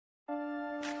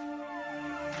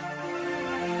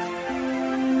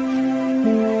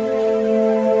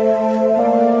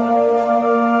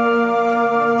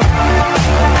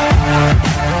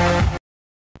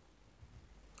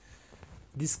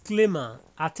Disclaimer.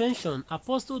 Attention,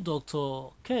 Apostle Dr.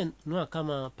 Ken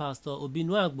Nwakanma, Pastor Obi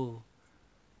Nwagbo,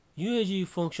 Uaag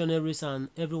functionaries and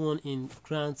everyone in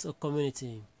Grant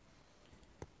community.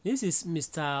 This is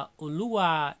Mr.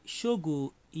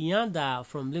 Oluwasegun Iyanda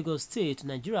from Lagos State,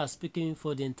 Nigeria, speaking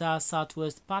for the entire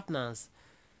Southwest partners,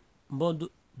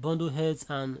 bundle heads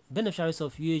and beneficiaries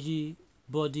of Uaag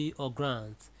body or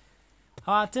grant.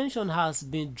 Our attention has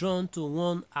been drawn to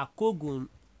one Akogun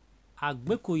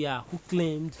who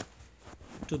claimed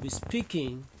to be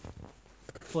speaking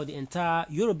for the entire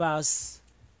Yorubas,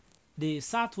 the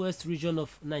southwest region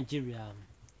of Nigeria.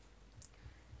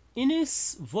 In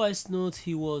his voice note,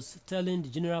 he was telling the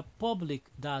general public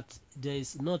that there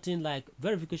is nothing like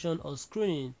verification or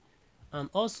screening, and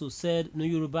also said no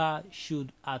Yoruba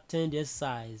should attend the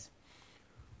exercise.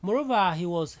 Moreover, he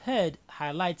was heard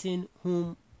highlighting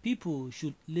whom people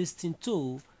should listen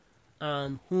to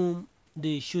and whom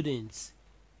they shouldn't.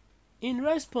 In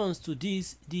response to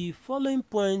this, the following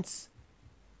points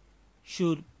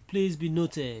should please be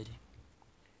noted.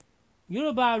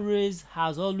 Yoruba race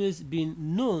has always been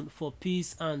known for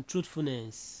peace and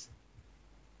truthfulness.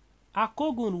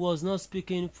 Akogun was not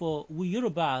speaking for we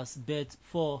Yorubas but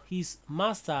for his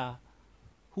master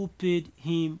who paid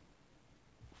him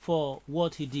for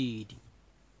what he did.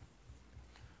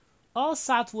 All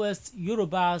Southwest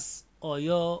Yorubas,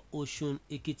 Oyo, Osun,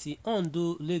 Ekiti,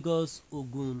 Ondo, Lagos,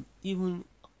 Ogun, even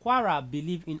Kwara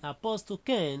believe in Apostle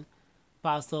Ken,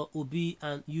 Pastor Obi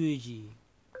and Uaag.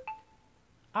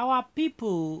 Our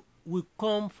people will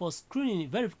come for screening,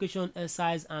 verification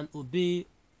exercise and obey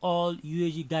all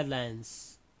Uaag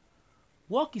guidelines.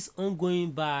 Work is ongoing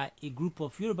by a group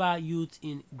of Yoruba youth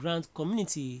in Grant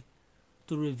community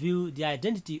to reveal the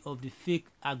identity of the fake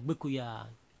Agbekoya.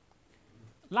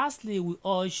 Lastly, we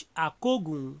urge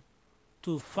Akogun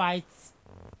to fight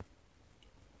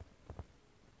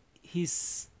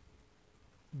his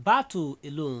battle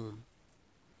alone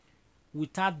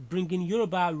without bringing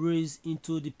Yoruba race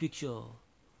into the picture.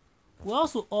 We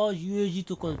also urge Uaag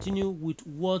to continue with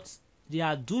what they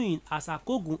are doing, as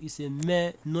Akogun is a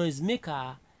mere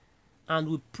noisemaker, and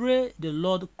we pray the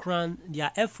Lord crown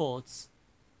their efforts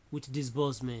with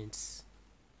disbursements.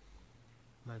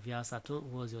 My viewers at home,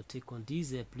 what was your take on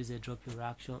this? Please drop your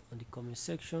reaction on the comment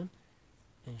section.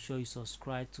 Ensure you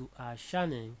subscribe to our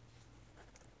channel.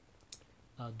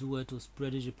 Do well to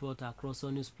spread this report across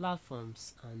all news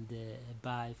platforms, and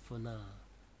bye for now.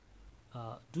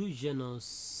 Do join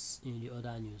us in the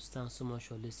other news. Thanks so much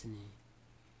for listening.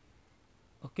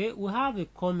 Okay, we have a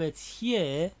comment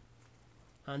here,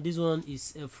 and this one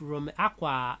is from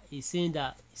Aqua. He's saying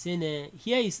that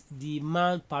here is the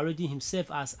man parading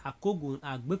himself as Akogun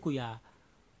Agbekoya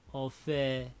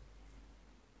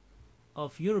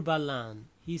of Yoruba land.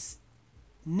 His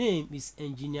name is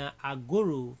Engineer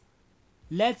Agoro.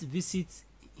 Let's visit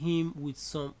him with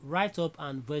some write-up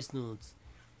and voice notes.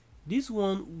 This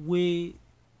one way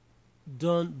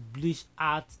done bleach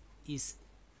art is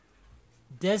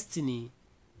destiny.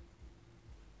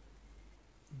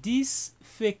 This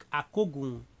fake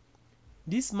Akogun,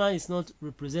 this man is not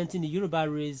representing the Yoruba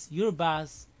race.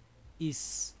 Yorubas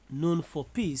is known for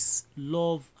peace,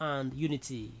 love and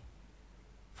unity.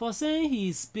 For saying he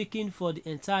is speaking for the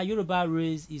entire Yoruba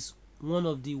race is one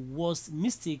of the worst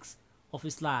mistakes of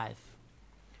his life.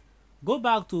 Go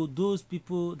back to those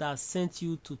people that sent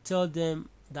you to tell them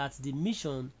that the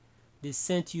mission they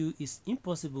sent you is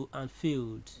impossible and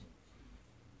failed.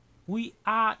 We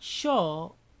are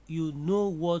sure you know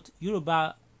what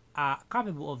Yoruba are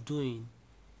capable of doing.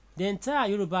 The entire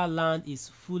Yoruba land is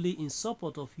fully in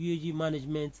support of Uaag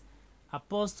management,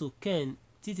 Apostle Ken,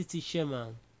 TTT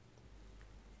chairman.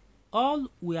 All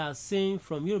we are saying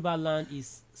from Yoruba land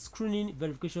is screening,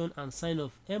 verification and sign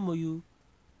of MOU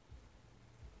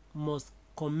must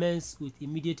commence with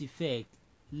immediate effect.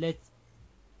 Let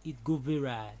it go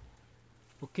viral.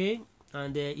 Okay,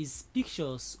 and his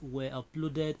pictures were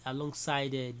uploaded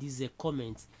alongside these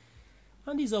comments.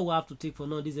 And this is all we have to take for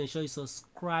now. Please ensure you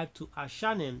subscribe to our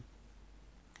channel.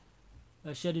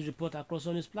 Share this report across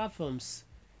all these platforms.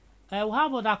 We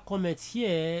have other comments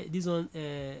here. This one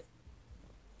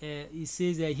it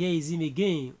says here is him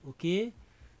again. Okay,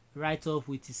 right off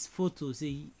with his photo.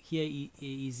 Say here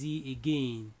is he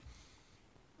again.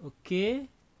 Okay.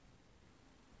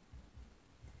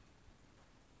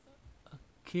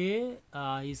 Okay.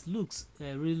 His looks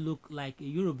really look like a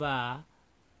Yoruba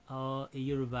or a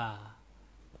Yoruba.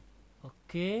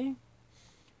 Okay.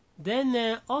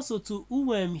 Then also to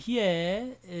Uwem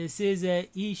here says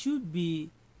he should be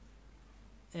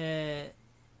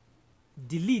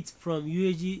delete from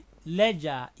Uaag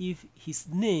ledger if his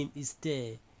name is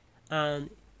there, and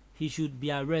he should be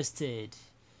arrested.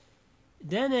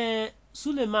 Then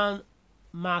Suleiman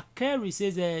Makeri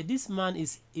says this man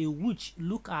is a witch.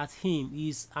 Look at him. He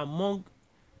is among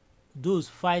those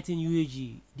fighting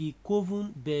UAG. The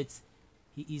coven, but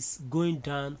he is going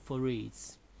down for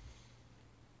it.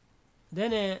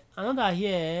 Then another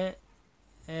here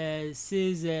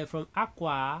says from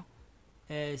Aqua,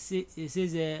 it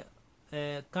says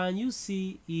can you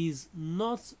see he is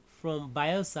not from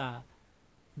Bayelsa?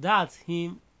 That's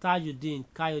him, Tajuddin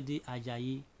Kayode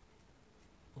Ajayi.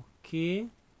 Okay,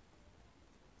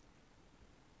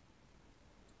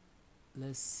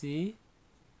 let's see.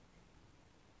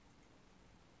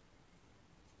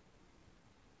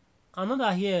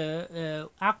 Another here,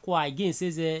 Aqua again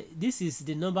says this is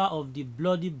the number of the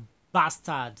bloody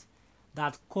bastard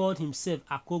that called himself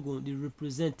Akogun, the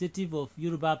representative of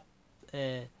Yoruba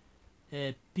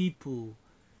people,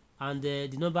 and the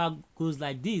number goes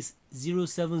like this: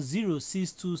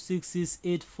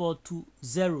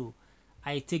 07062668420.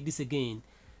 I take this again: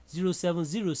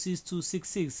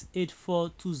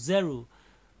 07062668420.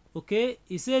 Okay,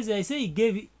 he says he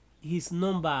gave his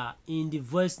number in the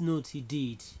voice note he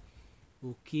did.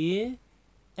 Okay,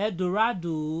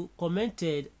 Eldorado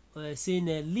commented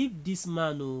saying leave this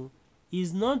man,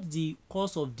 is not the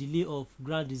cause of delay of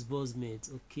grant disbursement.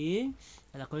 Okay,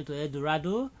 and according to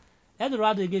Eldorado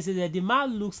again says that the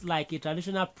man looks like a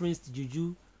traditional prince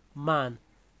juju man,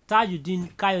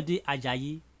 Tajuddin Kayode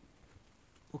Ajayi.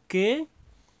 Okay,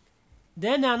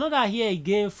 then another here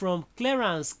again from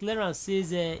Clarence says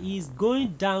he is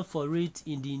going down for it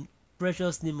in the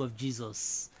precious name of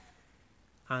Jesus.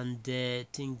 And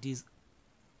think this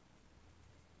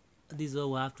is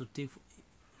all we have to take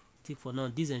for now.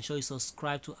 Please ensure you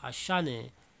subscribe to our channel,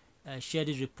 share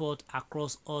this report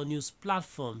across all news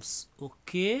platforms.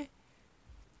 Okay,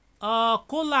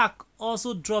 Kolak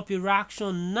also drop a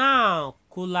reaction now.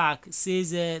 Kolak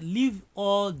says leave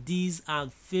all these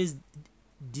and face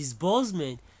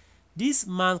disbursement. This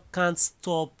man can't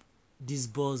stop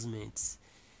disbursement.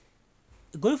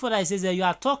 Going further, he says you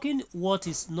are talking what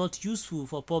is not useful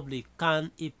for public.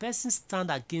 Can a person stand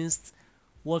against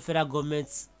what federal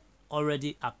government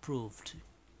already approved?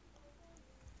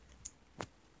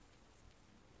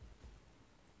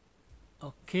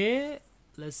 Okay,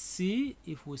 let's see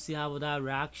if we see have other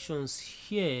reactions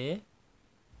here.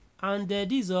 And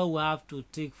this is all we have to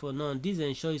take for now. Please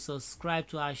ensure you subscribe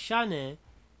to our channel.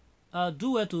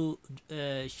 Do well to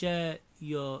share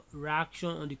your reaction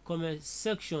on the comment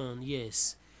section.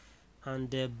 Yes, and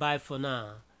bye for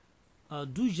now.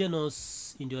 Do join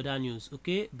us in the other news.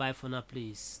 Okay, bye for now,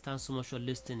 please. Thanks so much for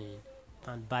listening,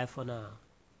 and bye for now.